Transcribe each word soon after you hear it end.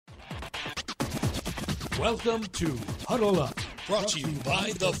Welcome to Huddle Up, Brought to you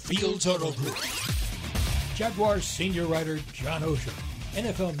by the Fields Huddle Group. Jaguars senior writer John Oehser,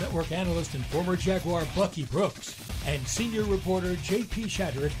 NFL Network analyst and former Jaguar Bucky Brooks, and senior reporter J.P.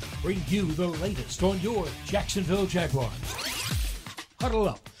 Shadrick bring you the latest on your Jacksonville Jaguars. Huddle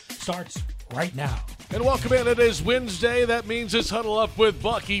Up starts right now. And welcome in. It is Wednesday. That means it's Huddle Up with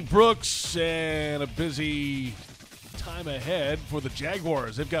Bucky Brooks, and a busy time ahead for the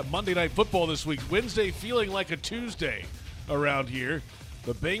Jaguars. They've got Monday Night Football this week. Wednesday feeling like a Tuesday around here.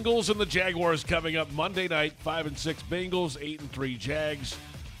 The Bengals and the Jaguars coming up Monday night. 5-6 Bengals, 8-3 Jags.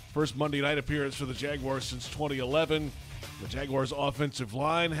 First Monday night appearance for the Jaguars since 2011. The Jaguars' offensive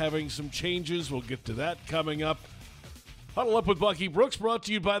line having some changes. We'll get to that coming up. Huddle Up with Bucky Brooks, brought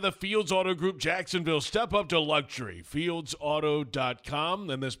to you by the Fields Auto Group Jacksonville. Step up to luxury. FieldsAuto.com.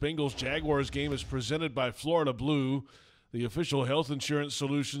 And this Bengals-Jaguars game is presented by Florida Blue, the official health insurance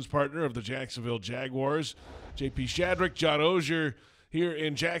solutions partner of the Jacksonville Jaguars. J.P. Shadrick, John Oehser here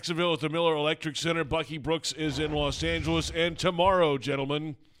in Jacksonville at the Miller Electric Center. Bucky Brooks is in Los Angeles. And tomorrow,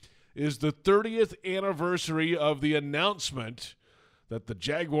 gentlemen, is the 30th anniversary of the announcement that the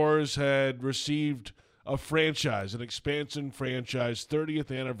Jaguars had received a franchise, an expansion franchise.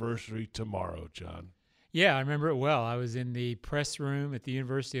 30th anniversary tomorrow, John. Yeah, I remember it well. I was in the press room at the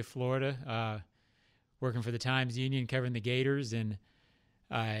University of Florida, working for the Times-Union, covering the Gators, and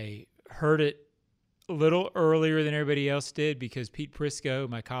I heard it a little earlier than everybody else did because Pete Prisco,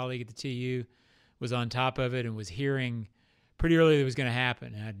 my colleague at the TU, was on top of it and was hearing pretty early that it was going to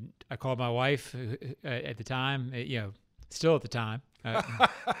happen. And I called my wife at the time, still at the time,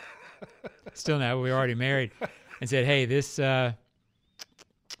 still now, we were already married, and said, hey, this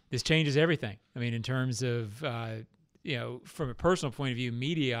changes everything. I mean, in terms of, from a personal point of view,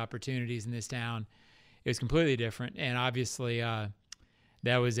 media opportunities in this town, it was completely different. And obviously,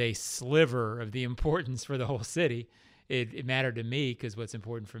 that was a sliver of the importance for the whole city. It mattered to me because what's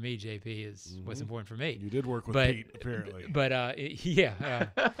important for me, JP, is what's important for me. You did work with Pete, apparently. But,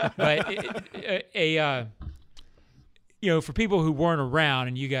 for people who weren't around,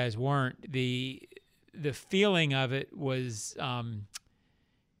 and you guys weren't, the feeling of it was,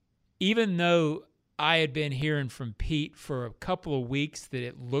 even though I had been hearing from Pete for a couple of weeks that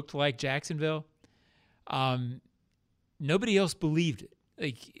it looked like Jacksonville, nobody else believed it.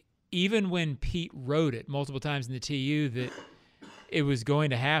 Like, even when Pete wrote it multiple times in the TU that it was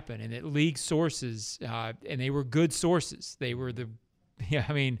going to happen, and that league sources, and they were good sources. They were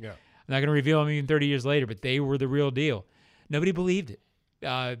I'm not going to reveal them even 30 years later, but they were the real deal. Nobody believed it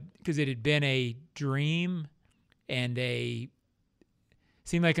because it had been a dream and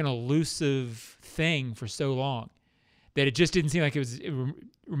seemed like an elusive thing for so long that it just didn't seem like it was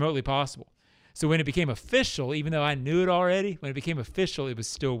remotely possible. So when it became official, even though I knew it already, when it became official, it was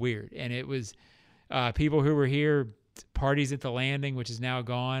still weird. And it was people who were here, parties at the landing, which is now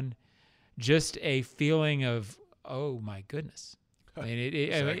gone, just a feeling of, oh, my goodness. I mean,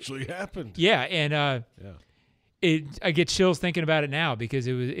 it actually happened. Yeah, and I get chills thinking about it now because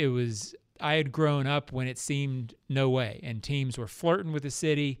it was I had grown up when it seemed no way, and teams were flirting with the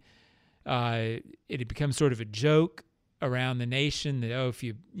city. It had become sort of a joke around the nation that,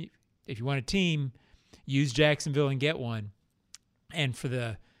 if you want a team, use Jacksonville and get one. And for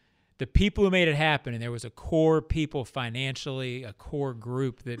the people who made it happen, and there was a core people financially, a core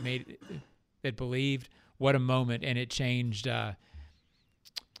group that believed, what a moment, and it changed.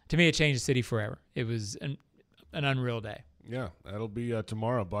 To me, it changed the city forever. It was an unreal day. Yeah, that'll be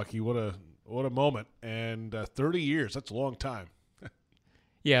tomorrow, Bucky. What a moment. And 30 years, that's a long time.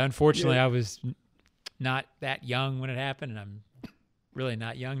 Yeah, unfortunately, I was not that young when it happened, and I'm really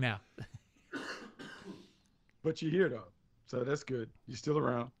not young now. But you're here, though, so that's good. You're still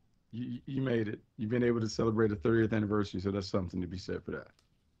around. You made it. You've been able to celebrate a 30th anniversary, so that's something to be said for that.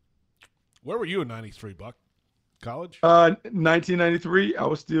 Where were you in 93, Buck? College? 1993, I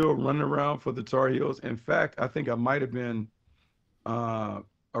was still running around for the Tar Heels. In fact, I think I might have been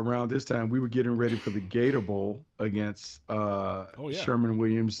around this time. We were getting ready for the Gator Bowl against Sherman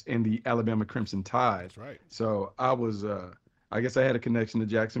Williams and the Alabama Crimson Tide. That's right. So I was, I guess I had a connection to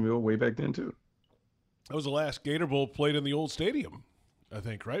Jacksonville way back then, too. That was the last Gator Bowl played in the old stadium, I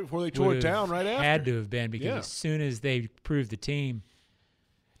think, right? Before they tore it down right after. Had to have been because as soon as they proved the team,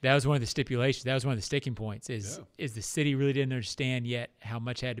 that was one of the stipulations. That was one of the sticking points is the city really didn't understand yet how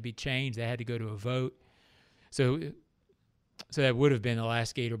much had to be changed. They had to go to a vote. So that would have been the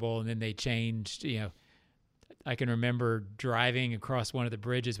last Gator Bowl, and then they changed. I can remember driving across one of the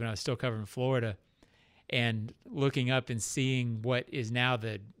bridges when I was still covering Florida and looking up and seeing what is now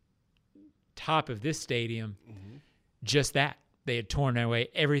the top of this stadium, just that. They had torn away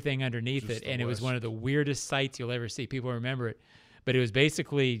everything underneath Just it, and it was one of the weirdest sights you'll ever see. People remember it. But it was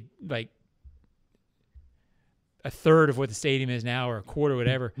basically like a third of what the stadium is now, or a quarter,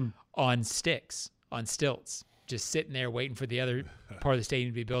 whatever, on stilts, just sitting there waiting for the other part of the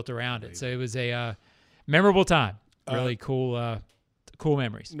stadium to be built around it. So it was a memorable time. Really cool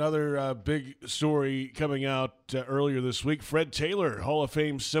memories. Another big story coming out earlier this week. Fred Taylor, Hall of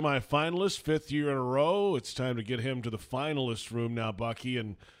Fame semi-finalist, 5th year in a row. It's time to get him to the finalist room now, Bucky,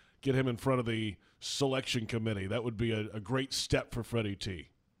 and get him in front of the selection committee. That would be a great step for Freddie T.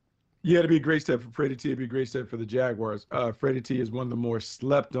 Yeah, it'd be a great step for Freddie T. It'd be a great step for the Jaguars. Freddie T is one of the more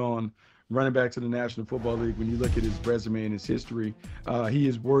slept-on running backs in the National Football League. When you look at his resume and his history, he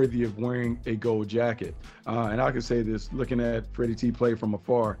is worthy of wearing a gold jacket. And I can say this, looking at Freddie T play from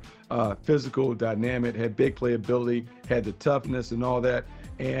afar, physical, dynamic, had big playability, had the toughness and all that.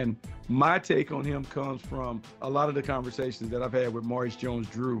 And my take on him comes from a lot of the conversations that I've had with Maurice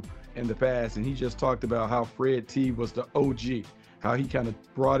Jones-Drew in the past. And he just talked about how Fred T was the OG, how he kind of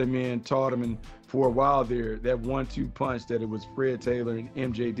brought him in, taught him, and for a while there, that 1-2 punch that it was Fred Taylor and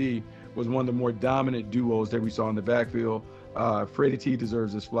MJD was one of the more dominant duos that we saw in the backfield. Freddie T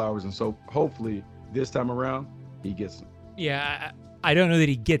deserves his flowers, and so hopefully this time around, he gets them. Yeah, I don't know that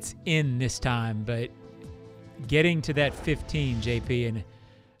he gets in this time, but getting to that 15, JP, and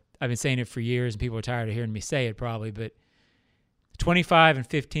I've been saying it for years, and people are tired of hearing me say it probably, but 25 and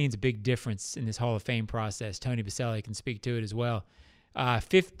 15 is a big difference in this Hall of Fame process. Tony Baselli can speak to it as well.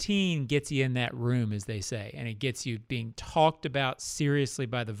 15 gets you in that room, as they say, and it gets you being talked about seriously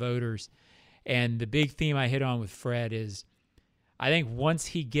by the voters. And the big theme I hit on with Fred is I think once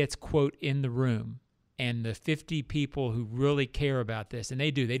he gets, quote, in the room, and the 50 people who really care about this, and they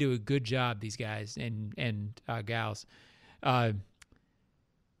do a good job, these guys and gals,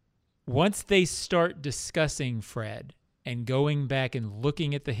 once they start discussing Fred and going back and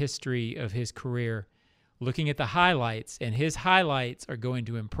looking at the history of his career, looking at the highlights, and his highlights are going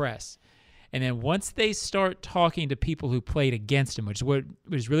to impress. And then once they start talking to people who played against him, which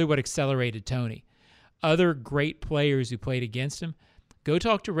is really what accelerated Tony, other great players who played against him, go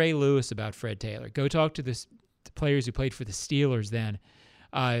talk to Ray Lewis about Fred Taylor. Go talk to the players who played for the Steelers then.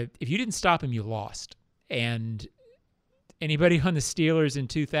 If you didn't stop him, you lost. And anybody on the Steelers in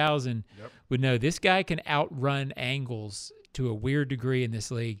 2000 would know this guy can outrun angles to a weird degree in this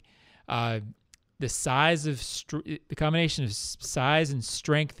league. The size of the combination of size and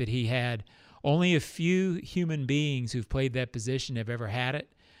strength that he had, only a few human beings who've played that position have ever had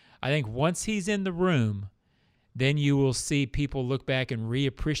it. I think once he's in the room, then you will see people look back and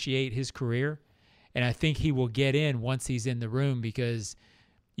reappreciate his career. And I think he will get in once he's in the room, because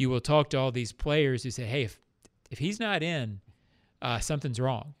you will talk to all these players who say, hey, if he's not in, something's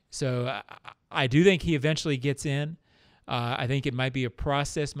wrong. So I do think he eventually gets in. I think it might be a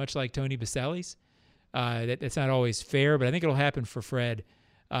process much like Tony Baselli's. That's not always fair, but I think it'll happen for Fred.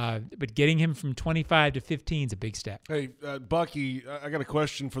 But getting him from 25 to 15 is a big step. Hey, Bucky, I got a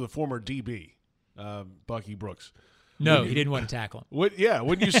question for the former DB, Bucky Brooks. No, he didn't want to tackle him.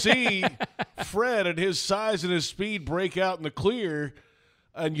 When you see Fred and his size and his speed break out in the clear,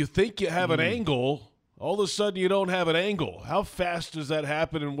 and you think you have an angle, all of a sudden you don't have an angle. How fast does that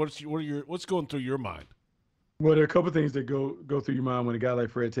happen, and what's going through your mind? Well, there are a couple of things that go through your mind when a guy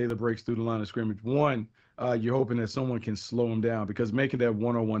like Fred Taylor breaks through the line of scrimmage. One, you're hoping that someone can slow him down, because making that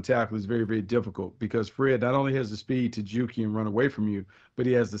one-on-one tackle is very, very difficult, because Fred not only has the speed to juke you and run away from you, but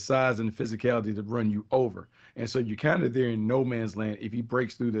he has the size and the physicality to run you over. And so you're kind of there in no man's land if he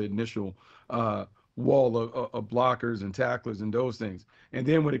breaks through the initial wall of blockers and tacklers and those things. And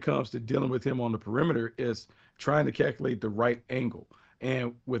then when it comes to dealing with him on the perimeter, it's trying to calculate the right angle.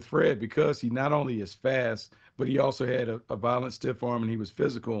 And with Fred, because he not only is fast, but he also had a violent stiff arm and he was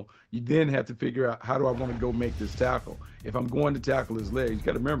physical, you then have to figure out, how do I want to go make this tackle? If I'm going to tackle his legs, you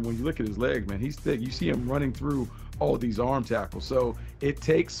got to remember, when you look at his legs, man, he's thick. You see him running through all these arm tackles. So it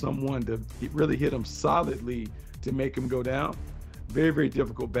takes someone to really hit him solidly to make him go down. Very, very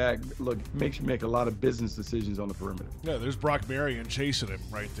difficult back. Look, makes you make a lot of business decisions on the perimeter. Yeah, there's Brock Marion chasing him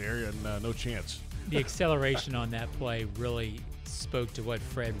right there, and no chance. The acceleration on that play really spoke to what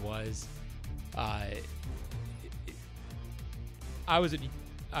Fred was. I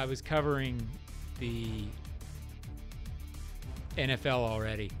was covering the NFL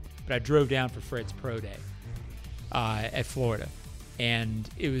already, but I drove down for Fred's pro day at Florida, and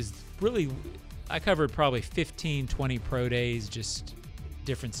it was really, I covered probably 15, 20 pro days, just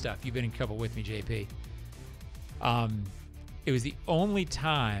different stuff. You've been in a couple with me, JP. It was the only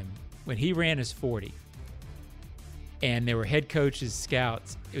time when he ran his 40 and there were head coaches,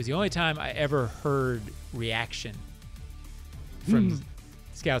 scouts, it was the only time I ever heard reaction from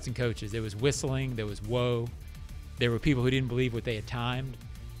scouts and coaches. There was whistling. There was whoa. There were people who didn't believe what they had timed.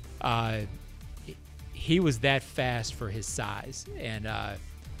 He was that fast for his size. And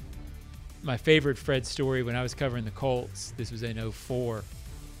my favorite Fred story when I was covering the Colts, this was in 2004,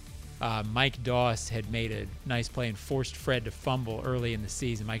 Mike Doss had made a nice play and forced Fred to fumble early in the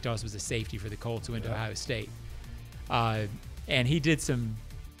season. Mike Doss was a safety for the Colts who went to Ohio State. And he did some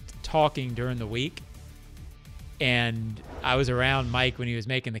talking during the week. And I was around Mike when he was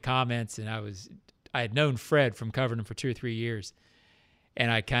making the comments, and I had known Fred from covering him for 2 or 3 years.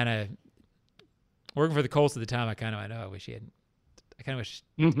 And I kind of, working for the Colts at the time, I kind of went, oh, I wish he hadn't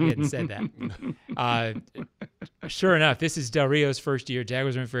said that. Sure enough, this is Del Rio's first year.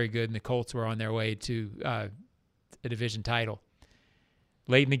 Jaguars weren't very good, and the Colts were on their way to a division title.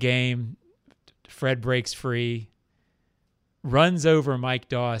 Late in the game, Fred breaks free, runs over Mike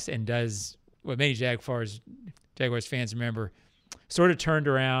Doss, and does what many Jaguars fans remember, sort of turned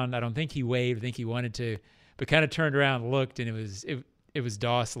around. I don't think he waved. I think he wanted to, but kind of turned around and looked, and it was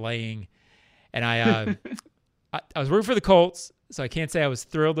Doss laying. And I was working for the Colts, so I can't say I was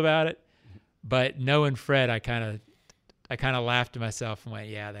thrilled about it. But knowing Fred, I kind of laughed to myself and went,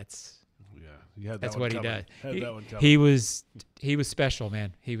 "Yeah, that's what he does." He was special,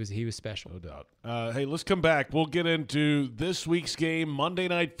 man. He was special, no doubt. Hey, let's come back. We'll get into this week's game, Monday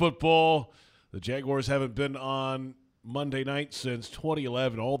Night Football. The Jaguars haven't been on Monday night since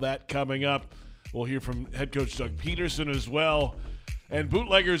 2011. All that coming up. We'll hear from head coach Doug Peterson as well. And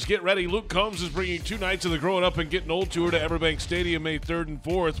bootleggers, get ready. Luke Combs is bringing 2 nights of the Growing Up and Getting Old tour to Everbank Stadium May 3rd and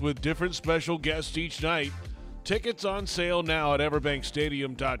 4th with different special guests each night. Tickets on sale now at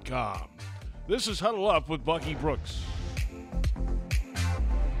everbankstadium.com. This is Huddle Up with Bucky Brooks.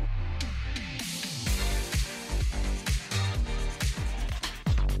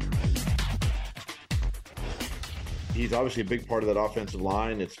 He's obviously a big part of that offensive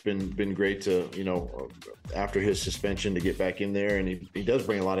line. It's been great to, after his suspension, to get back in there, and he does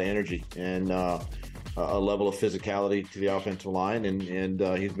bring a lot of energy and a level of physicality to the offensive line, and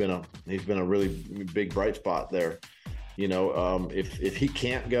he's been a really big bright spot there. If he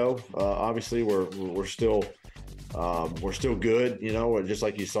can't go, obviously we're still good. Just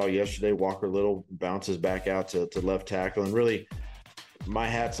like you saw yesterday, Walker Little bounces back out to left tackle, and really, my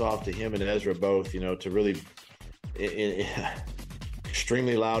hat's off to him and Ezra both. To really. In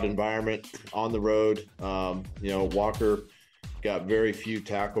extremely loud environment on the road. Walker got very few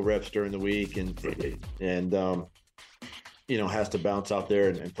tackle reps during the week and has to bounce out there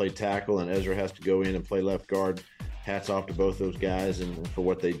and play tackle, and Ezra has to go in and play left guard. Hats off to both those guys and for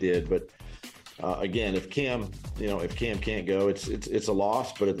what they did. But again, if Cam can't go, it's a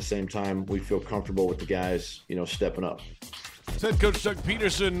loss, but at the same time, we feel comfortable with the guys, stepping up. Head coach Doug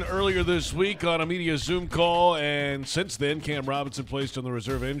Peterson earlier this week on a media Zoom call, and since then, Cam Robinson placed on the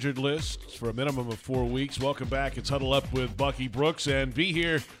reserve injured list for a minimum of 4 weeks. Welcome back. It's Huddle Up with Bucky Brooks, and be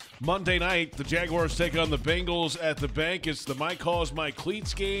here Monday night. The Jaguars take on the Bengals at the bank. It's the My Calls, My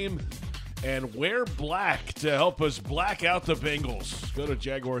Cleats game, and wear black to help us black out the Bengals. Go to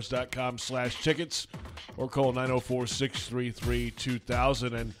jaguars.com/tickets or call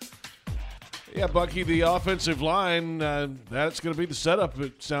 904-633-2000. And yeah, Bucky, the offensive line, that's going to be the setup,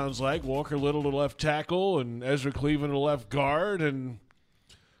 it sounds like. Walker Little to left tackle and Ezra Cleveland to left guard. And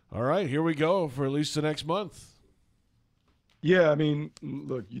all right, here we go for at least the next month. Yeah, I mean,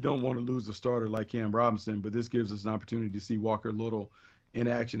 look, you don't want to lose a starter like Cam Robinson, but this gives us an opportunity to see Walker Little in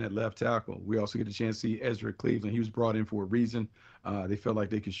action at left tackle. We also get a chance to see Ezra Cleveland. He was brought in for a reason. They felt like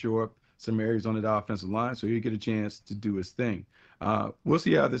they could shore up some areas on the offensive line, so he'll get a chance to do his thing. We'll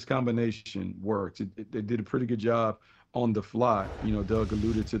see how this combination works. They did a pretty good job on the fly. Doug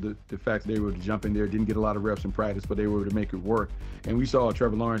alluded to the fact they were able to jump in there, didn't get a lot of reps in practice, but they were able to make it work. And we saw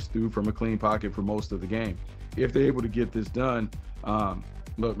Trevor Lawrence threw from a clean pocket for most of the game. If they're able to get this done,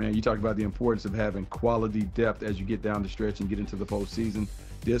 look, man, you talk about the importance of having quality depth as you get down the stretch and get into the postseason.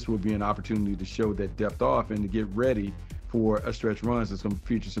 This will be an opportunity to show that depth off and to get ready for a stretch runs that's going to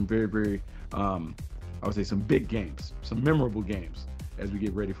feature some very, very, I would say some big games, some memorable games as we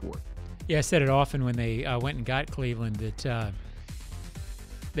get ready for it. Yeah, I said it often when they went and got Cleveland that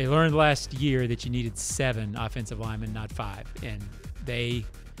they learned last year that you needed 7 offensive linemen, not 5. And they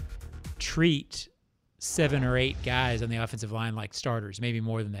treat 7 or 8 guys on the offensive line like starters, maybe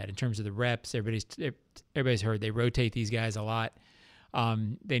more than that in terms of the reps. Everybody's heard they rotate these guys a lot.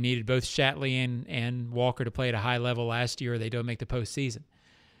 They needed both Shatley and Walker to play at a high level last year, or they don't make the postseason.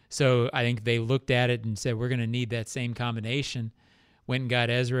 So I think they looked at it and said, we're going to need that same combination. Went and got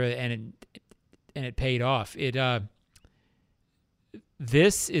Ezra, and it paid off.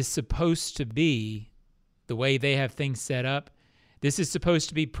 This is supposed to be the way they have things set up. this is supposed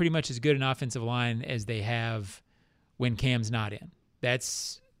to be pretty much as good an offensive line as they have when Cam's not in.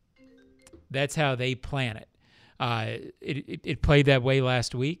 That's how they plan it. It played that way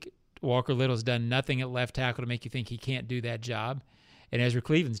last week. Walker Little's done nothing at left tackle to make you think he can't do that job, and Ezra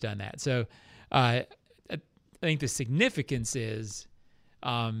Cleveland's done that. So I think the significance is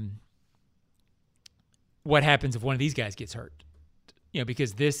what happens if one of these guys gets hurt.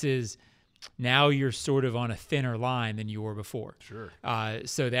 Because this is now you're sort of on a thinner line than you were before. Sure.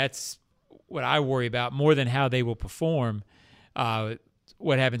 So that's what I worry about more than how they will perform.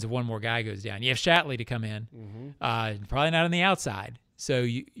 What happens if one more guy goes down? You have Shatley to come in, probably not on the outside. So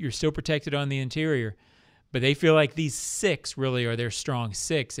you're still protected on the interior. But they feel like these 6 really are their strong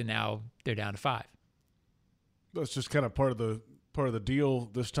 6, and now they're down to 5. That's just kind of part of the deal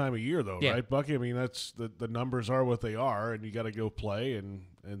this time of year, though, Yeah. right, Bucky? I mean, that's the numbers are what they are, and you got to go play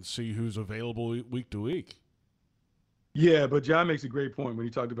and see who's available week to week. Yeah, but John makes a great point when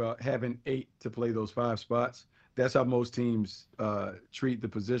he talked about having 8 to play those 5 spots. That's how most teams treat the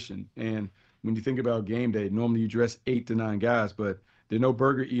position. And when you think about game day, normally you dress 8 to 9 guys, but there are no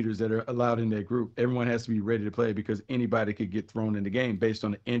burger eaters that are allowed in that group. Everyone has to be ready to play because anybody could get thrown in the game based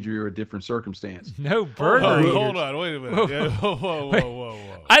on an injury or a different circumstance. No burger eaters. Hold on, wait a minute. Whoa.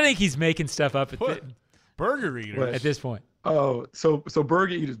 I think he's making stuff up Burger eaters? at this point. Oh, so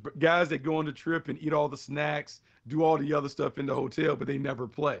burger eaters, guys that go on the trip and eat all the snacks, do all the other stuff in the hotel, but they never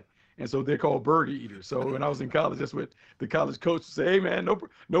play. And so they're called burger eaters. So when I was in college, that's what the college coach would say, hey, man,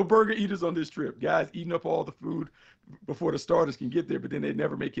 no burger eaters on this trip. Guys eating up all the food before the starters can get there, but then they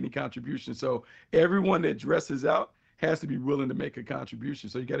never make any contribution. So everyone that dresses out has to be willing to make a contribution.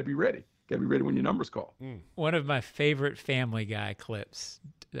 So you got to be ready. Got to be ready when your number's called. One of my favorite Family Guy clips.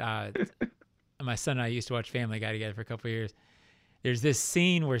 My son and I used to watch Family Guy together for a couple of years. There's this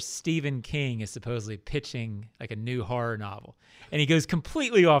scene where Stephen King is supposedly pitching like a new horror novel, and he goes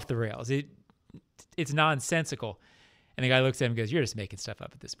completely off the rails. It's nonsensical. And the guy looks at him and goes, you're just making stuff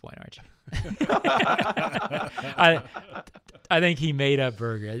up at this point, aren't you? I think he made up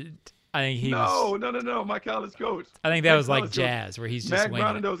burger. I think he No. My college coach. I think that was like jazz, where he's just Mac winging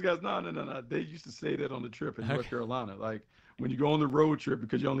Brown it. and those guys. No. They used to say that on the trip in North Carolina. Like when you go on the road trip,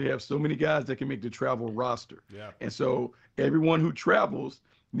 because you only have so many guys that can make the travel roster. Yeah. And so everyone who travels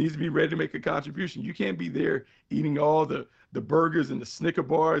needs to be ready to make a contribution. You can't be there eating all the burgers and the Snicker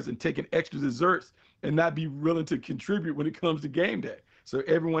bars and taking extra desserts and not be willing to contribute when it comes to game day. So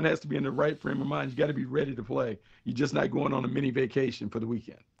everyone has to be in the right frame of mind. You got to be ready to play. You're just not going on a mini vacation for the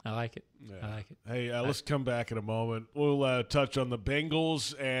weekend. I like it. Yeah. I like it. Hey, let's come back in a moment. We'll touch on the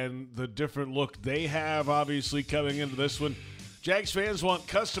Bengals and the different look they have, obviously, coming into this one. Jags fans want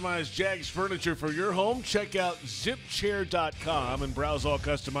customized Jags furniture for your home? Check out zipchair.com and browse all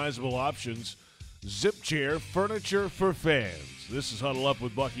customizable options. ZipChair, furniture for fans. This is Huddle Up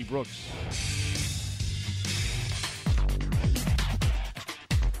with Bucky Brooks.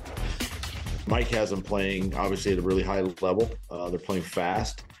 Mike has them playing, obviously, at a really high level. They're playing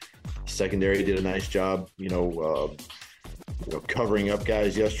fast. Secondary did a nice job, covering up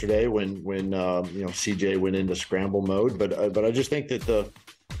guys yesterday when CJ went into scramble mode. But I just think that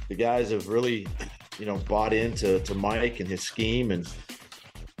the guys have really, bought into Mike and his scheme. And,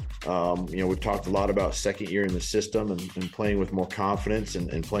 we've talked a lot about second year in the system and playing with more confidence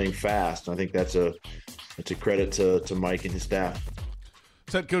and playing fast. And I think that's a credit to Mike and his staff.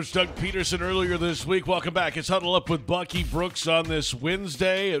 Head coach Doug Peterson earlier this week. Welcome back. It's Huddle Up with Bucky Brooks on this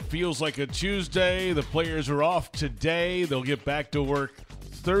Wednesday. It feels like a Tuesday. The players are off today. They'll get back to work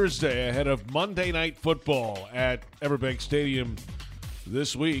Thursday ahead of Monday Night Football at Everbank Stadium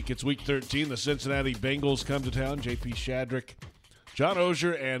this week. It's Week 13. The Cincinnati Bengals come to town. J.P. Shadrick, John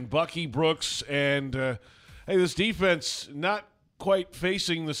Oehser, and Bucky Brooks. And, hey, this defense not quite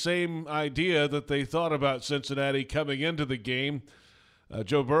facing the same idea that they thought about Cincinnati coming into the game.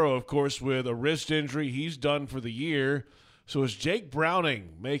 Joe Burrow, of course, with a wrist injury. He's done for the year. So is Jake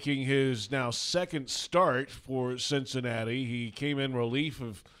Browning making his now second start for Cincinnati. He came in relief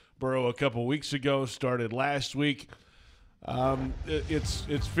of Burrow a couple weeks ago, started last week.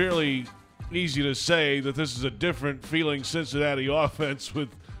 It's fairly easy to say that this is a different feeling Cincinnati offense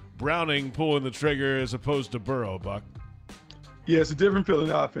with Browning pulling the trigger as opposed to Burrow, Buck. Yeah, it's a different feeling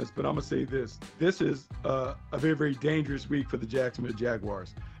offense, but I'm going to say this. This is a very, very dangerous week for the Jacksonville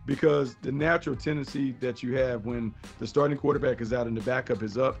Jaguars because the natural tendency that you have when the starting quarterback is out and the backup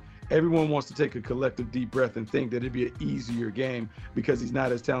is up, everyone wants to take a collective deep breath and think that it'd be an easier game because he's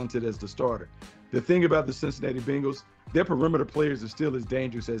not as talented as the starter. The thing about the Cincinnati Bengals, their perimeter players are still as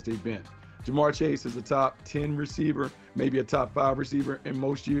dangerous as they've been. Jamar Chase is a top 10 receiver, maybe a top 5 receiver in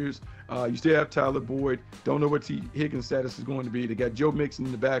most years. You still have Tyler Boyd. Don't know what T. Higgins' status is going to be. They got Joe Mixon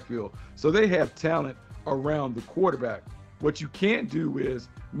in the backfield. So they have talent around the quarterback. What you can't do is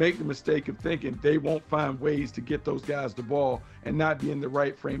make the mistake of thinking they won't find ways to get those guys the ball and not be in the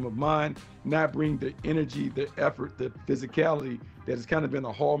right frame of mind, not bring the energy, the effort, the physicality that has kind of been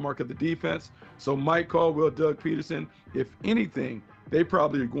a hallmark of the defense. So Mike Caldwell, Doug Peterson, if anything, they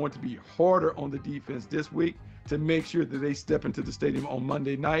probably are going to be harder on the defense this week to make sure that they step into the stadium on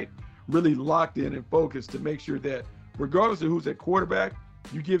Monday night, really locked in and focused to make sure that regardless of who's at quarterback,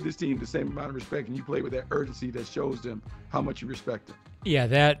 you give this team the same amount of respect and you play with that urgency that shows them how much you respect them. Yeah,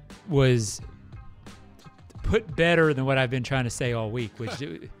 that was put better than what I've been trying to say all week, which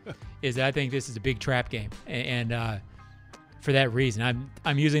is I think this is a big trap game. And for that reason,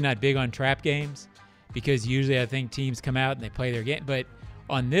 I'm usually not big on trap games because usually I think teams come out and they play their game. But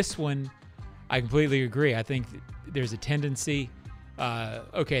on this one, I completely agree. I think there's a tendency,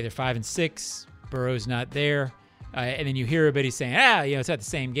 okay, they're 5-6, Burrow's not there. And then you hear everybody saying, it's not the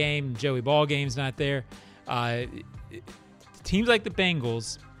same game. Joey Ballgame's not there. Teams like the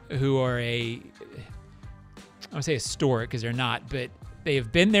Bengals, who are I want to say historic because they're not, but they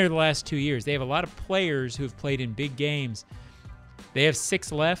have been there the last 2 years. They have a lot of players who have played in big games. They have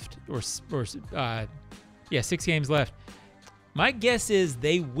 6 left, 6 games left. My guess is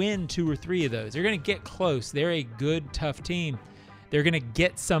they win 2 or 3 of those. They're going to get close. They're a good, tough team. They're going to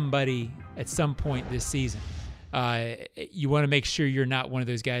get somebody at some point this season. You want to make sure you're not one of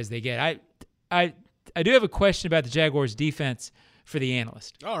those guys they get. I do have a question about the Jaguars defense for the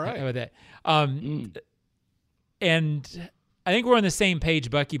analyst. All right. How about that? And I think we're on the same page,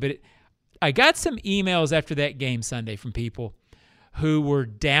 Bucky, but I got some emails after that game Sunday from people who were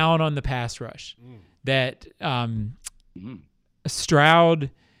down on the pass rush, that Stroud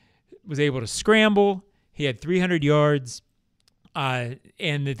was able to scramble. He had 300 yards, and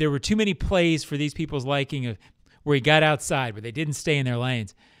that there were too many plays for these people's liking of where he got outside, where they didn't stay in their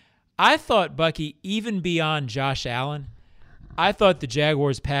lanes. I thought, Bucky, even beyond Josh Allen, I thought the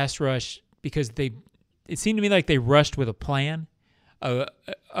Jaguars pass rush, because it seemed to me like they rushed with a plan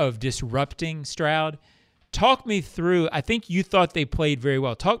of disrupting Stroud. Talk me through, I think you thought they played very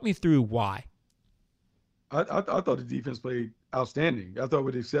well. Talk me through why. I thought the defense played outstanding. I thought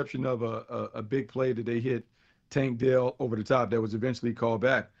with the exception of a big play that they hit Tank Dell over the top that was eventually called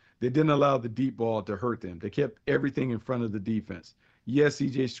back, they didn't allow the deep ball to hurt them. They kept everything in front of the defense. Yes,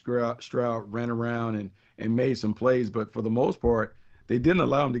 C.J. Stroud ran around and made some plays, but for the most part, they didn't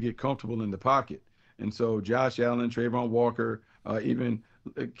allow him to get comfortable in the pocket. And so Josh Allen, Trayvon Walker, even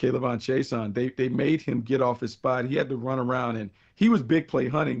Caleb Chason, they made him get off his spot. He had to run around, and he was big play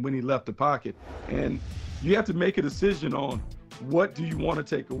hunting when he left the pocket. And you have to make a decision on what do you want to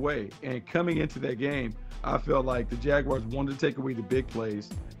take away. And coming into that game, I felt like the Jaguars wanted to take away the big plays.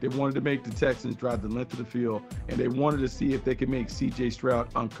 They wanted to make the Texans drive the length of the field, and they wanted to see if they could make C.J. Stroud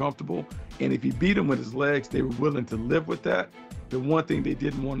uncomfortable. And if he beat him with his legs, they were willing to live with that. The one thing they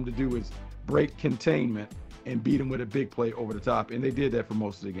didn't want him to do is break containment and beat him with a big play over the top, and they did that for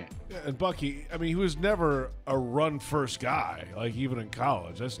most of the game. Yeah, and Bucky, I mean, he was never a run-first guy, like even in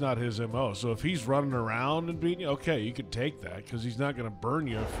college. That's not his MO. So if he's running around and beating you, okay, you can take that because he's not going to burn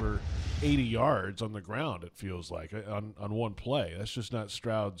you for 80 yards on the ground, it feels like, on one play. That's just not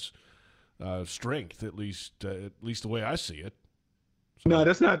Stroud's strength, at least the way I see it. So. No,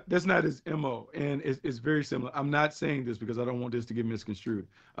 that's not his MO, and it's very similar. I'm not saying this because I don't want this to get misconstrued.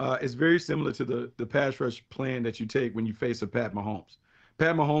 It's very similar to the pass rush plan that you take when you face a Pat Mahomes.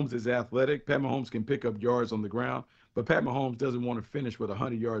 Pat Mahomes is athletic. Pat Mahomes can pick up yards on the ground, but Pat Mahomes doesn't want to finish with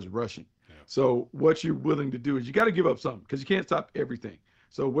 100 yards rushing. Yeah. So what you're willing to do is you got to give up something because you can't stop everything.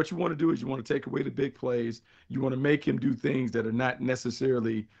 So what you want to do is you want to take away the big plays. You want to make him do things that are not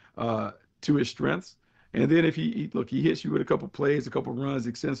necessarily to his strengths. And then if he hits you with a couple plays, a couple runs,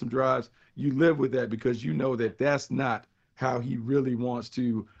 extend some drives, you live with that because you know that that's not how he really wants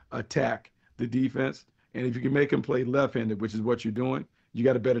to attack the defense. And if you can make him play left-handed, which is what you're doing, you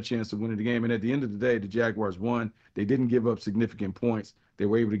got a better chance of winning the game. And at the end of the day, the Jaguars won. They didn't give up significant points. They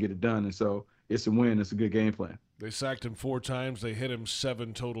were able to get it done. And so it's a win. It's a good game plan. They sacked him 4 times. They hit him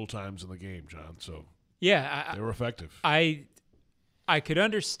 7 total times in the game, John. So yeah, they were effective. I could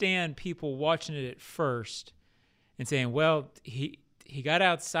understand people watching it at first and saying, well, he got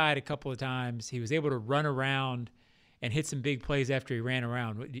outside a couple of times. He was able to run around and hit some big plays after he ran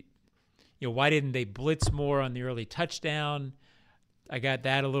around. You know, why didn't they blitz more on the early touchdown? I got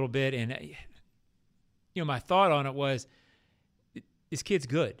that a little bit. And, you know, my thought on it was, this kid's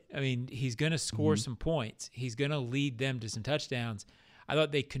good. I mean, he's going to score some points. He's going to lead them to some touchdowns. I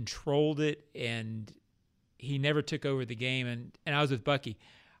thought they controlled it, and he never took over the game. And I was with Bucky.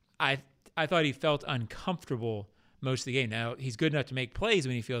 I thought he felt uncomfortable most of the game. Now, he's good enough to make plays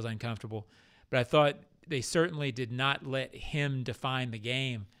when he feels uncomfortable, but I thought they certainly did not let him define the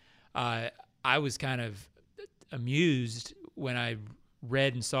game. I was kind of amused when I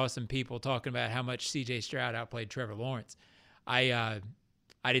read and saw some people talking about how much C.J. Stroud outplayed Trevor Lawrence. I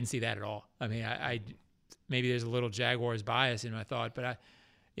didn't see that at all. I mean, I maybe there's a little Jaguars bias in my thought, but I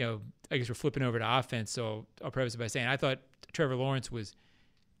guess we're flipping over to offense, so I'll preface it by saying I thought Trevor Lawrence was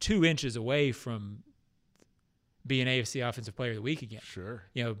 2 inches away from being AFC Offensive Player of the Week again. Sure.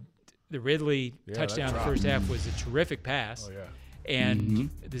 The Ridley touchdown in the first half was a terrific pass. Oh, yeah. And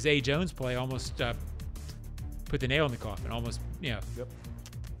the Zay Jones play almost put the nail in the coffin. Almost, Yep.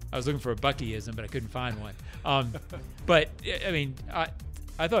 I was looking for a Buckyism, but I couldn't find one. But, I mean,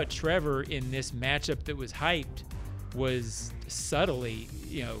 I thought Trevor in this matchup that was hyped was subtly,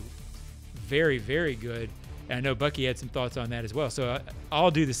 very, very good. And I know Bucky had some thoughts on that as well. So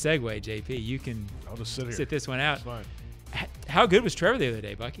I'll do the segue, JP. You can I'll just sit here. sit this one out. That's fine. How good was Trevor the other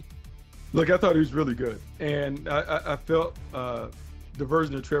day, Bucky? Look, I thought he was really good. And I felt the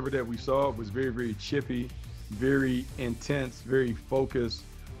version of Trevor that we saw was very, very chippy, very intense, very focused.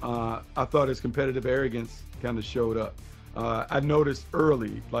 I thought his competitive arrogance kind of showed up. I noticed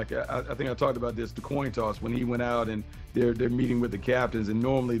early, like I think I talked about this, the coin toss, when he went out and they're meeting with the captains, and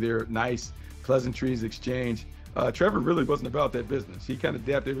normally they're nice pleasantries exchange. Trevor really wasn't about that business. He kind of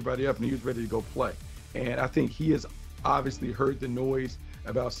dapped everybody up and he was ready to go play. And I think he has obviously heard the noise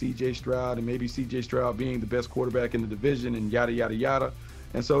about C.J. Stroud and maybe C.J. Stroud being the best quarterback in the division and yada, yada, yada.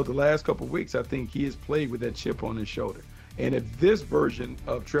 And so the last couple of weeks, I think he has played with that chip on his shoulder. And if this version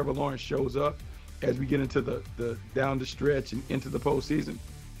of Trevor Lawrence shows up as we get into the down the stretch and into the postseason,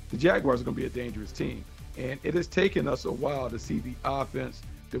 the Jaguars are going to be a dangerous team. And it has taken us a while to see the offense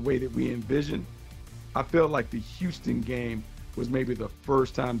the way that we envisioned. I felt like the Houston game was maybe the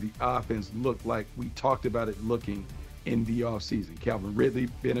first time the offense looked like we talked about it looking in the offseason. Calvin Ridley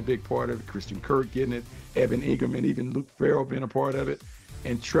being a big part of it, Christian Kirk getting it, Evan Ingram and even Luke Farrell being a part of it,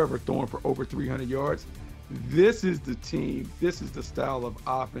 and Trevor throwing for over 300 yards. This is the team, this is the style of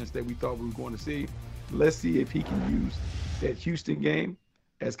offense that we thought we were going to see. Let's see if he can use that Houston game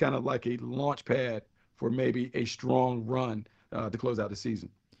as kind of like a launch pad for maybe a strong run to close out the season.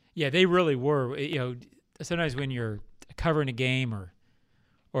 Yeah, they really were. Sometimes when you're covering a game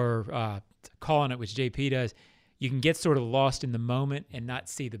or calling it, which JP does, you can get sort of lost in the moment and not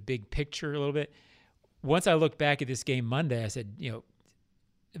see the big picture a little bit. Once I look back at this game Monday, I said,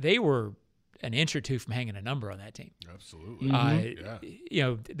 they were an inch or two from hanging a number on that team. Absolutely.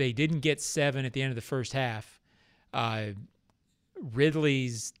 They didn't get 7 at the end of the first half.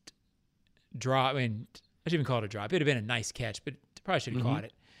 Ridley's drop, I shouldn't even call it a drop. It would have been a nice catch, but probably should have caught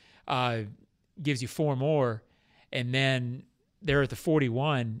it. Gives you 4 more, and then they're at the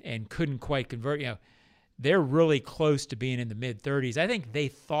 41 and couldn't quite convert. They're really close to being in the mid-30s. I think they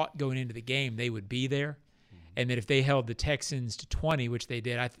thought going into the game they would be there, and that if they held the Texans to 20, which they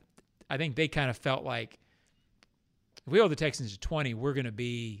did, I think they kind of felt like if we hold the Texans to 20, we're going to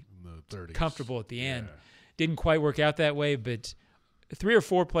be comfortable at the end. Didn't quite work out that way, but 3 or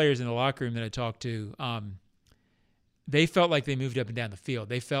 4 players in the locker room that I talked to, they felt like they moved up and down the field.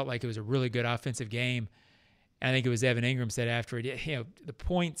 They felt like it was a really good offensive game. And I think it was Evan Ingram said after it, the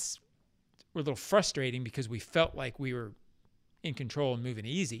points were a little frustrating because we felt like we were in control and moving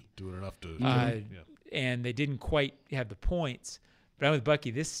easy. Doing enough to and they didn't quite have the points. But I'm with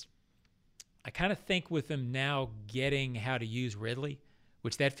Bucky. I kind of think with them now getting how to use Ridley,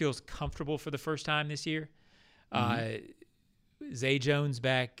 which that feels comfortable for the first time this year. Zay Jones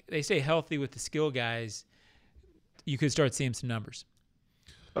back. They stay healthy with the skill guys. You could start seeing some numbers.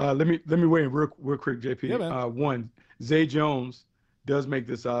 Let me weigh in real quick, JP. Yeah, man. One, Zay Jones does make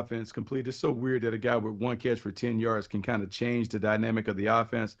this offense complete. It's so weird that a guy with 1 catch for 10 yards can kind of change the dynamic of the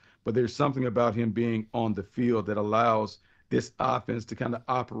offense, but there's something about him being on the field that allows this offense to kind of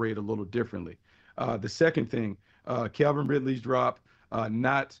operate a little differently. The second thing, Calvin Ridley's drop,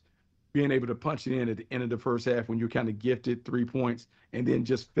 not being able to punch it in at the end of the first half when you're kind of gifted 3 points and then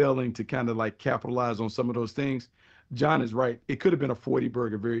just failing to kind of like capitalize on some of those things. John is right. It could have been a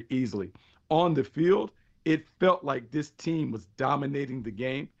 40-burger very easily. On the field, it felt like this team was dominating the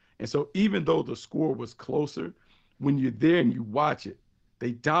game. And so even though the score was closer, when you're there and you watch it,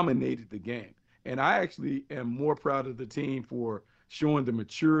 they dominated the game. And I actually am more proud of the team for showing the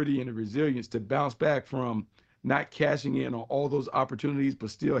maturity and the resilience to bounce back from not cashing in on all those opportunities, but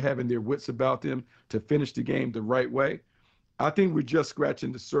still having their wits about them to finish the game the right way. I think we're just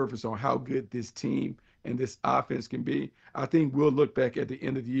scratching the surface on how good this team and this offense can be, I think we'll look back at the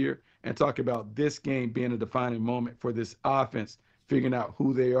end of the year and talk about this game being a defining moment for this offense, figuring out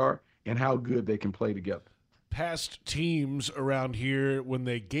who they are and how good they can play together. Past teams around here, when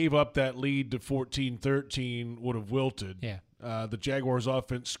they gave up that lead to 14-13, would have wilted. Yeah. The Jaguars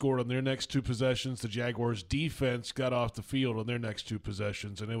offense scored on their next two possessions. The Jaguars defense got off the field on their next two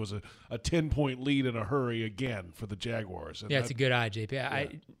possessions, and it was a 10-point lead in a hurry again for the Jaguars. And yeah, it's a good eye, JP. Yeah.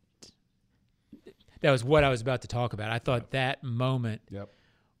 That was what I was about to talk about. I thought that moment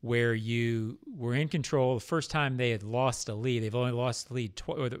where you were in control, the first time they had lost a lead, they've only lost the lead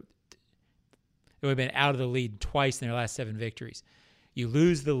they would have been out of the lead twice in their last 7 victories. You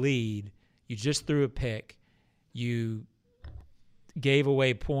lose the lead, you just threw a pick, you gave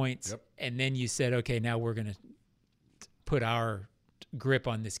away points, and then you said, okay, now we're going to put our grip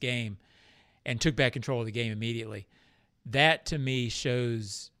on this game, and took back control of the game immediately. That, to me,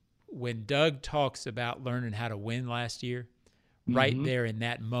 shows when Doug talks about learning how to win last year, right there in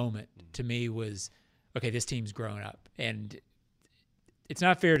that moment, to me was, okay, this team's grown up. And it's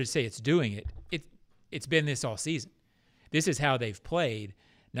not fair to say it's doing it. It's been this all season. This is how they've played.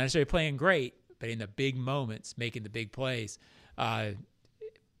 Not necessarily playing great, but in the big moments, making the big plays.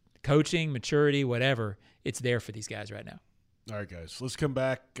 Coaching, maturity, whatever, it's there for these guys right now. All right, guys, let's come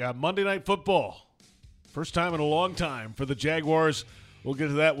back. Monday Night Football. First time in a long time for the Jaguars. We'll get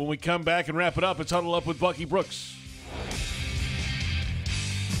to that when we come back and wrap it up. It's Huddle Up with Bucky Brooks.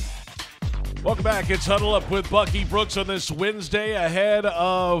 Welcome back. It's Huddle Up with Bucky Brooks on this Wednesday ahead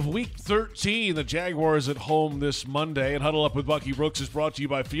of Week 13. The Jaguars at home this Monday. And Huddle Up with Bucky Brooks is brought to you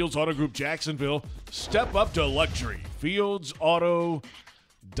by Fields Auto Group Jacksonville. Step up to luxury.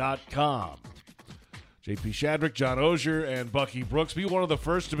 FieldsAuto.com. JP Shadrick, John Ogier, and Bucky Brooks. Be one of the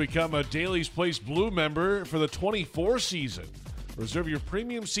first to become a Daily's Place Blue member for the 24 season. Reserve your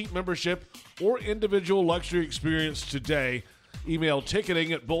premium seat membership or individual luxury experience today. Email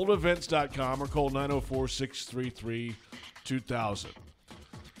ticketing at boldevents.com or call 904-633-2000.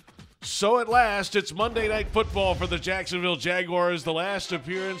 So at last, it's Monday Night Football for the Jacksonville Jaguars. The last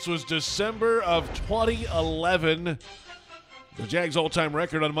appearance was December of 2011. The Jags' all-time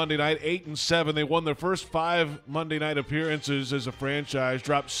record on Monday night, 8-7. They won their first 5 Monday night appearances as a franchise,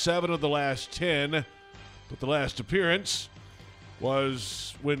 dropped 7 of the last 10. But the last appearance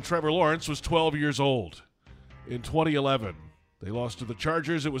was when Trevor Lawrence was 12 years old in 2011. They lost to the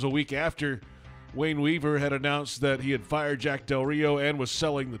Chargers. It was a week after Wayne Weaver had announced that he had fired Jack Del Rio and was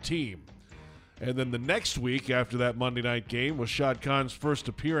selling the team. And then the next week after that Monday night game was Shad Khan's first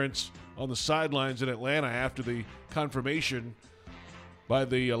appearance on the sidelines in Atlanta after the confirmation by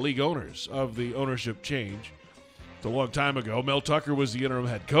the league owners of the ownership change. It's a long time ago. Mel Tucker was the interim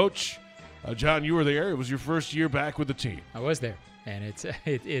head coach. John, you were there. It was your first year back with the team. I was there, and it's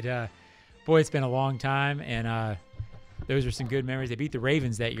been a long time, and those are some good memories. They beat the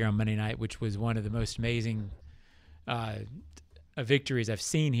Ravens that year on Monday night, which was one of the most amazing victories I've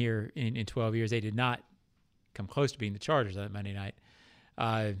seen here in 12 years. They did not come close to beating the Chargers on that Monday night.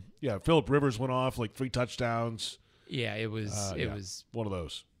 Phillip Rivers went off like 3 touchdowns. Yeah, it was one of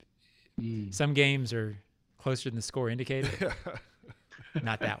those. Some games are closer than the score indicated.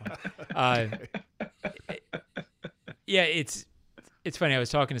 Not that one. It's funny. I was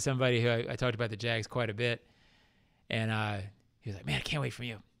talking to somebody who I talked about the Jags quite a bit, and he was like, "Man, I can't wait for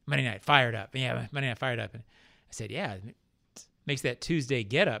you. Monday night, fired up." Yeah, Monday night, fired up. And I said, "Yeah, it makes that Tuesday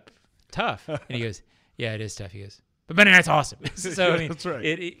get up tough." And he goes, "Yeah, it is tough." He goes, "But Monday night's awesome." So I mean, that's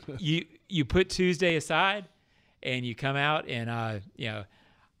right. You put Tuesday aside, and you come out, and I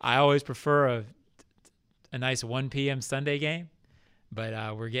always prefer a nice 1 p.m. Sunday game,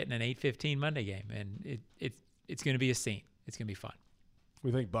 but we're getting an 8:15 Monday game, and it's going to be a scene. It's going to be fun. What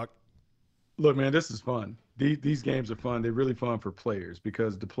do you think, Buck? Look, man, this is fun. These games are fun. They're really fun for players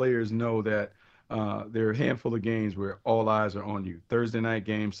because the players know that there are a handful of games where all eyes are on you. Thursday night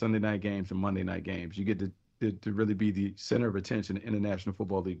games, Sunday night games, and Monday night games. You get to really be the center of attention in the National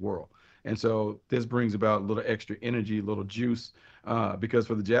Football League world. And so this brings about a little extra energy, a little juice, because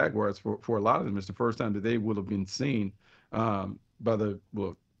for the Jaguars, for a lot of them, it's the first time that they will have been seen by the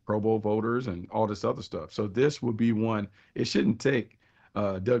Pro Bowl voters and all this other stuff. So this will be one. It shouldn't take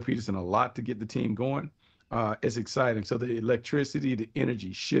Doug Peterson a lot to get the team going. It's exciting. So the electricity, the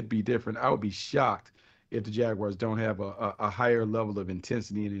energy should be different. I would be shocked if the Jaguars don't have a higher level of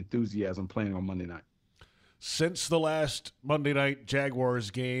intensity and enthusiasm playing on Monday night. Since the last Monday night Jaguars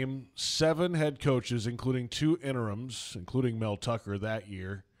game, 7 head coaches, including 2 interims, including Mel Tucker that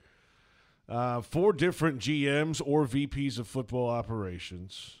year, 4 different GMs or VPs of football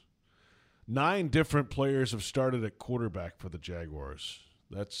operations, 9 different players have started at quarterback for the Jaguars.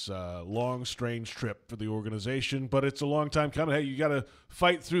 That's a long, strange trip for the organization, but it's a long time coming. Hey, you got to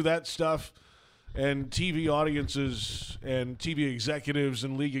fight through that stuff. And TV audiences and TV executives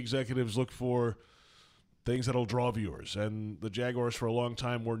and league executives look for things that'll draw viewers. And the Jaguars for a long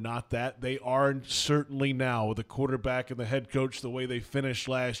time were not that. They are certainly now, with the quarterback and the head coach, the way they finished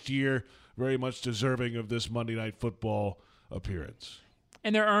last year, very much deserving of this Monday Night Football appearance.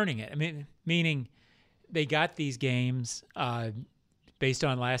 And they're earning it. I mean, meaning they got these games based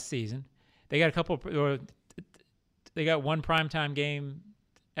on last season. They got they got one primetime game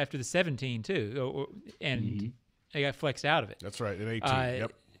after the 17 too, and they got flexed out of it. That's right, in 18.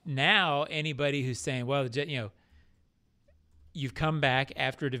 Yep. Now anybody who's saying, well, you've come back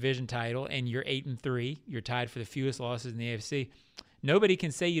after a division title and you're 8-3, you're tied for the fewest losses in the AFC. Nobody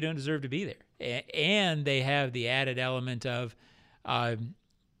can say you don't deserve to be there. And they have the added element of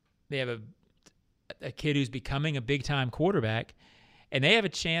they have a kid who's becoming a big-time quarterback, and they have a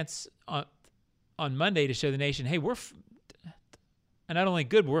chance on Monday to show the nation, hey, we're not only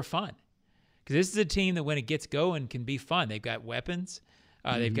good, but we're fun. Because this is a team that when it gets going can be fun. They've got weapons.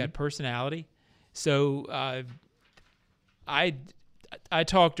 They've got personality. So I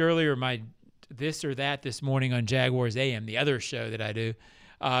talked earlier my this or that this morning on Jaguars AM, the other show that I do,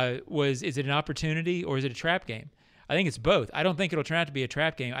 is it an opportunity or is it a trap game? I think it's both. I don't think it'll turn out to be a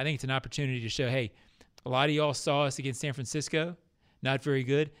trap game. I think it's an opportunity to show, hey, a lot of y'all saw us against San Francisco, not very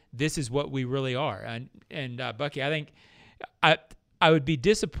good. This is what we really are. And Bucky, I think I would be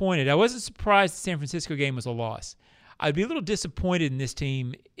disappointed. I wasn't surprised the San Francisco game was a loss. I'd be a little disappointed in this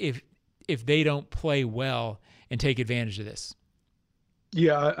team if they don't play well and take advantage of this.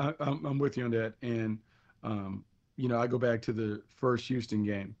 Yeah, I'm with you on that. And, I go back to the first Houston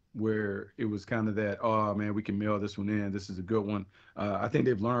game where it was kind of that, oh, man, we can mail this one in. This is a good one. I think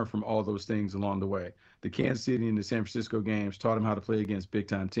they've learned from all those things along the way. The Kansas City and the San Francisco games taught them how to play against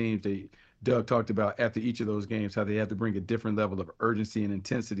big-time teams. Doug talked about after each of those games how they have to bring a different level of urgency and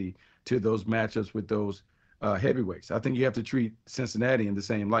intensity to those matchups with those heavyweights. I think you have to treat Cincinnati in the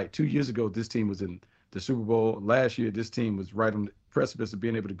same light. 2 years ago, this team was in the Super Bowl. Last year, this team was right on the precipice of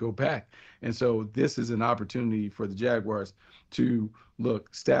being able to go back. And so this is an opportunity for the Jaguars to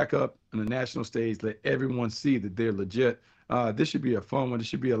stack up on the national stage, let everyone see that they're legit. This should be a fun one. There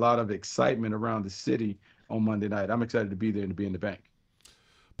should be a lot of excitement around the city on Monday night. I'm excited to be there and to be in the bank.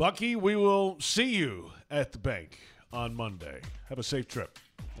 Bucky, we will see you at the bank on Monday. Have a safe trip.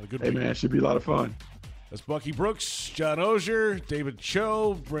 Have a good week. Hey, man, it should be a lot of fun. That's Bucky Brooks, John Ogier, David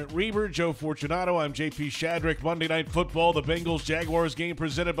Cho, Brent Reber, Joe Fortunato. I'm JP Shadrick. Monday Night Football, the Bengals-Jaguars game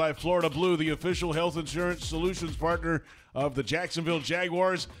presented by Florida Blue, the official health insurance solutions partner of the Jacksonville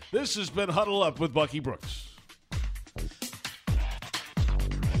Jaguars. This has been Huddle Up with Bucky Brooks.